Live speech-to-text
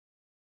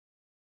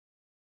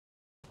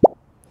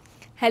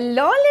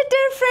Hello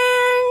little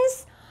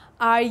friends!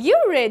 Are you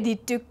ready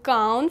to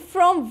count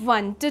from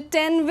 1 to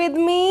 10 with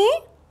me?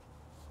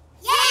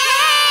 Yay!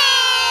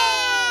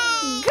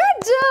 Good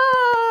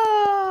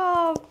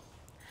job!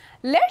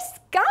 Let's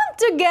count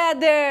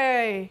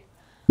together.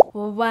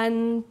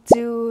 1,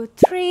 2,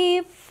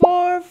 3,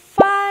 4,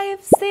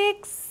 5,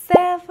 6,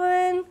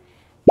 7,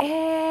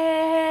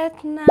 8,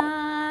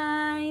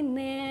 9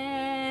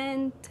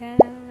 and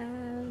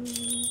 10.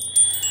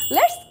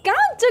 Let's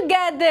count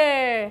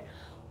together.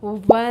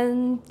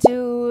 1,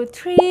 2,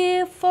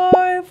 3,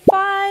 4,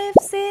 5,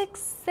 6,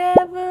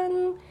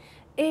 7,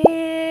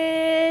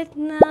 8,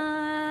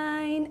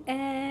 9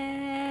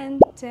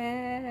 and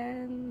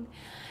 10.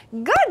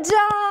 Good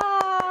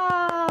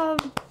job!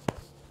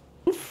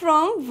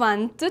 From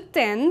 1 to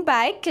 10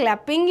 by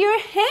clapping your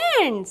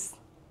hands.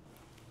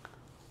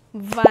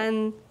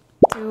 1,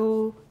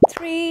 2,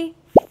 3,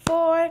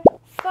 4,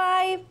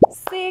 5,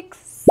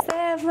 6,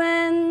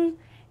 7,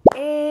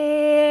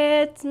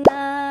 8,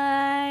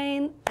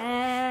 9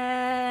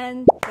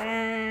 and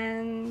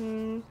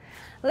 10.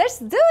 Let's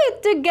do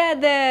it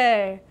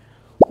together.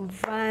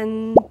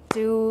 1,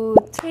 2,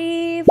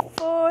 3,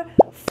 4,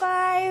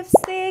 5,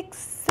 6,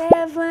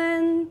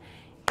 7,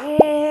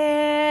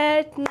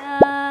 8,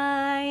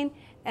 9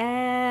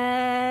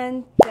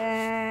 and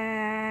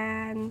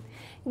 10.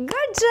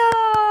 Good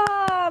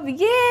job!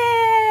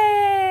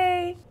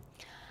 Yay!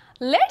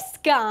 Let's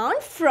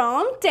count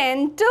from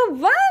 10 to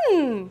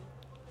 1.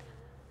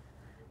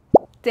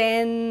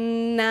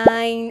 10,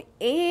 9,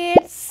 8,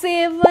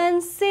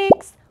 7,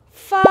 6,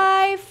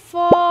 5,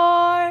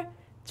 4,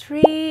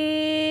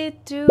 3,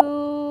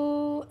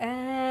 2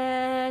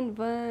 and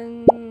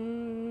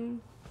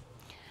 1.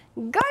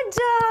 Good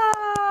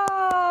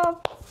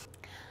job!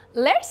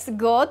 Let's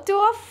go to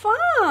a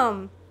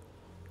farm.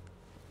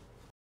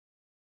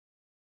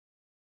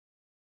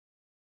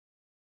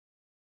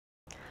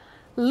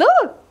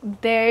 Look,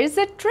 there's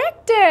a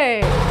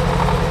tractor.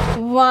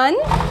 1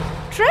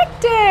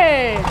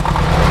 tractor.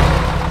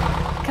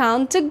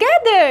 Count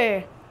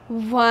together.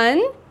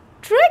 1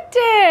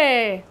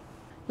 tractor.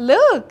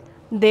 Look,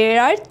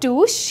 there are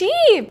 2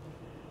 sheep.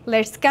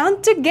 Let's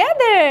count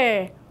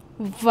together.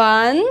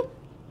 1,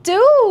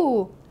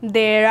 2.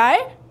 There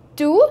are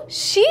 2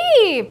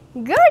 sheep.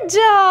 Good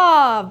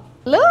job.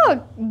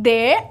 Look,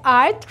 there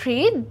are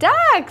 3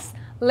 ducks.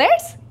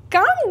 Let's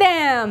count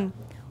them.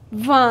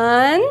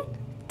 1,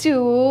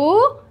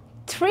 2,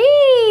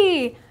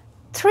 3.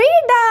 3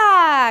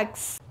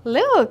 ducks.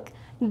 Look,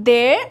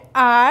 there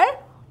are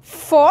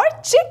 4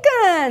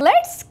 chickens.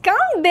 Let's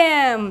count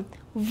them.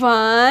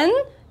 1,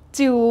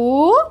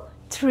 2,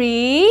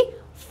 3,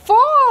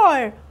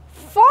 4.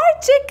 4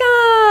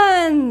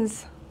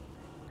 chickens.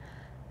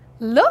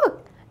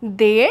 Look,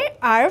 there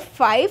are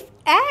 5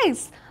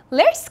 eggs.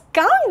 Let's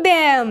count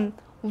them.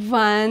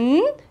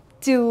 1,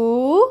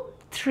 2,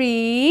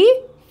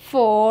 3,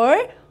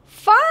 4,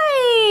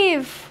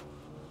 5.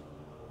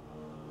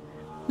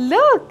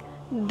 Look,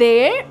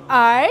 there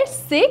are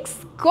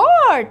 6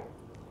 goats.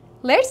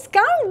 Let's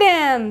count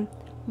them.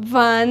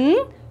 1,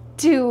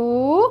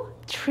 2,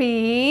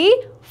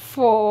 3,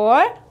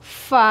 4,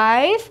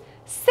 5,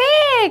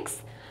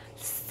 6.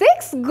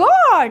 6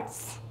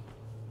 goats.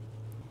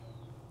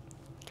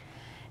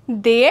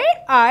 There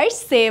are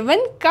 7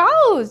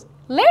 cows.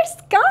 Let's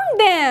count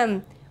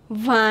them.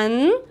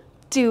 1,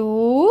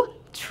 2,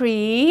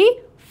 3,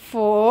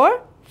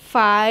 4,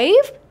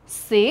 5,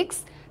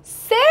 6,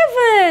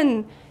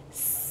 7.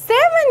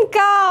 7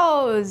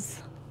 cows.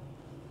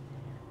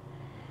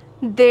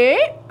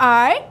 There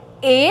are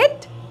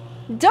 8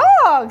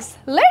 dogs.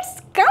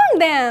 Let's count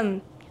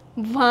them.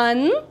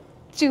 1,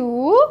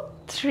 2,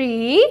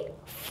 3,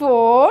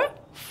 4,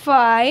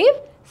 5,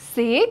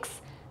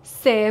 6,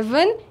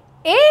 7,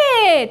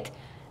 8.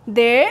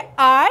 There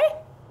are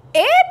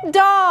 8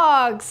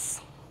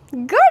 dogs.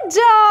 Good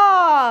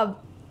job.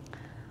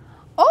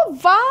 Oh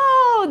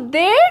wow,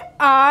 there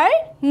are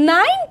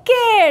 9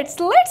 cats.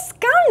 Let's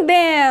count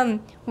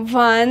them.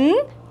 1,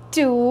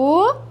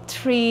 2,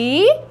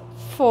 3,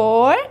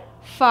 4,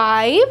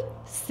 5,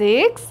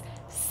 6,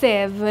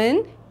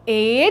 7,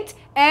 8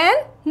 and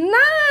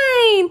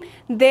 9.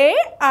 There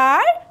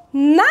are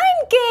 9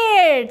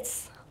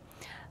 cats.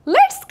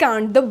 Let's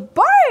count the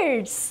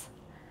birds.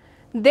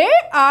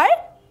 There are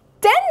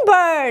 10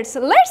 birds.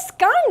 Let's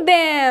count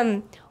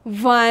them.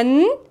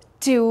 1,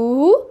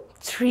 2,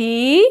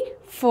 3,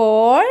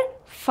 4,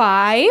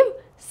 5,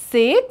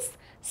 6,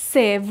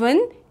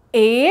 7,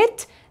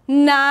 8,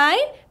 9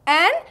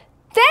 and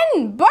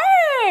 10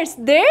 birds.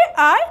 There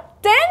are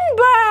 10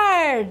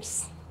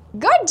 birds.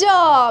 Good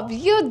job.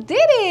 You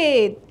did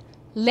it.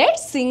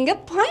 Let's sing a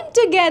poem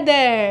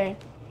together.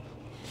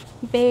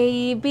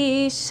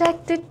 Baby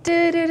shark do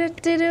do do do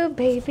do do,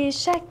 baby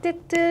shark do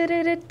do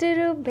do do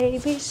do,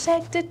 baby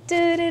shark do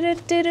do do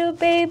do do,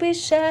 baby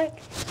shark.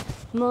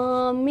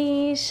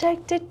 Mommy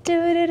shark do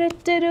do do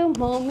do do,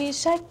 mommy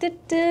shark do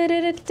do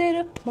do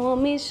do,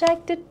 mommy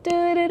shark do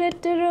do do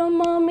do,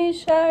 mommy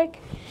shark.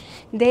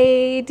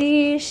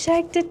 Daddy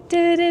shark do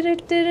do do do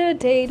do,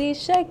 Daddy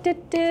shark do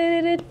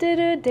do do do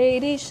do,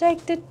 Daddy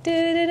shark do do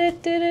do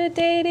do do,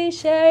 Daddy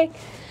shark.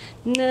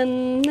 Na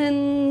na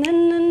na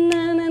na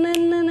na na na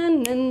na na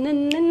na na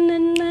na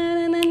na.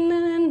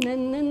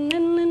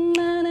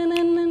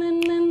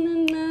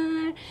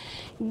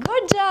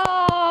 Good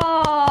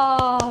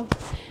job.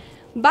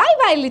 Bye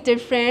bye little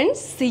friends.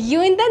 See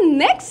you in the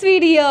next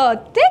video.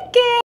 Take care.